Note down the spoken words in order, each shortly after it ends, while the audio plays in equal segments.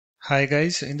Hi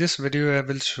guys, in this video I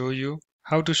will show you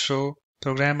how to show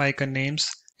program icon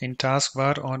names in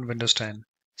Taskbar on Windows 10.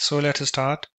 So let's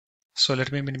start. So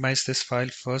let me minimize this file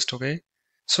first, okay?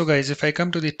 So guys, if I come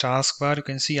to the Taskbar, you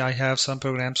can see I have some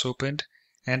programs opened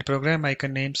and program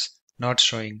icon names not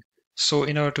showing. So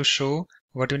in order to show,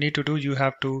 what you need to do, you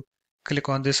have to click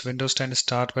on this Windows 10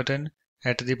 Start button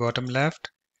at the bottom left,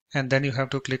 and then you have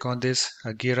to click on this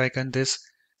gear icon, this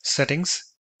Settings,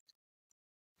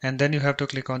 and then you have to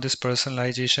click on this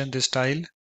personalization, this tile,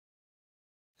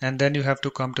 and then you have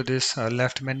to come to this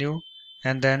left menu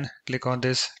and then click on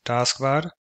this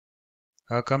taskbar,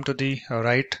 come to the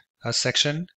right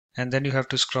section, and then you have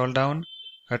to scroll down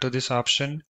to this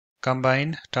option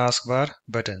combine taskbar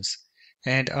buttons,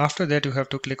 and after that you have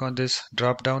to click on this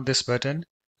drop down this button.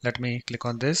 Let me click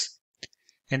on this,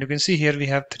 and you can see here we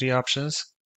have three options: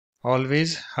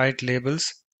 always hide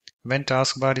labels, when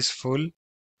taskbar is full,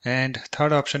 and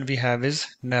third option we have is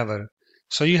never.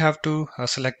 So you have to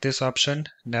select this option,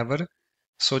 never.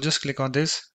 So just click on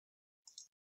this.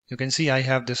 You can see I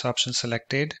have this option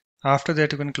selected. After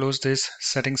that you can close this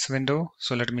settings window.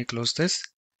 So let me close this.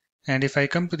 And if I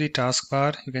come to the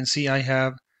taskbar, you can see I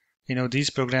have these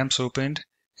programs opened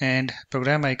and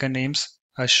program icon names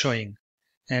are showing.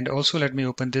 And also let me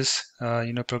open this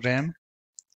program.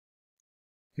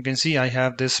 You can see I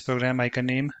have this program icon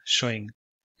name showing.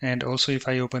 And also if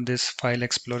I open this file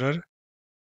explorer,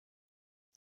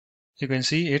 you can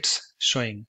see it's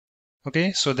showing.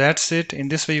 Okay, so that's it. In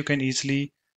this way you can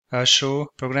easily show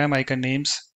program icon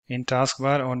names in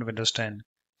taskbar on Windows 10.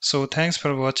 So thanks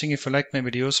for watching. If you like my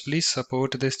videos, please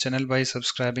support this channel by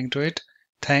subscribing to it.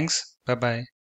 Thanks. Bye bye.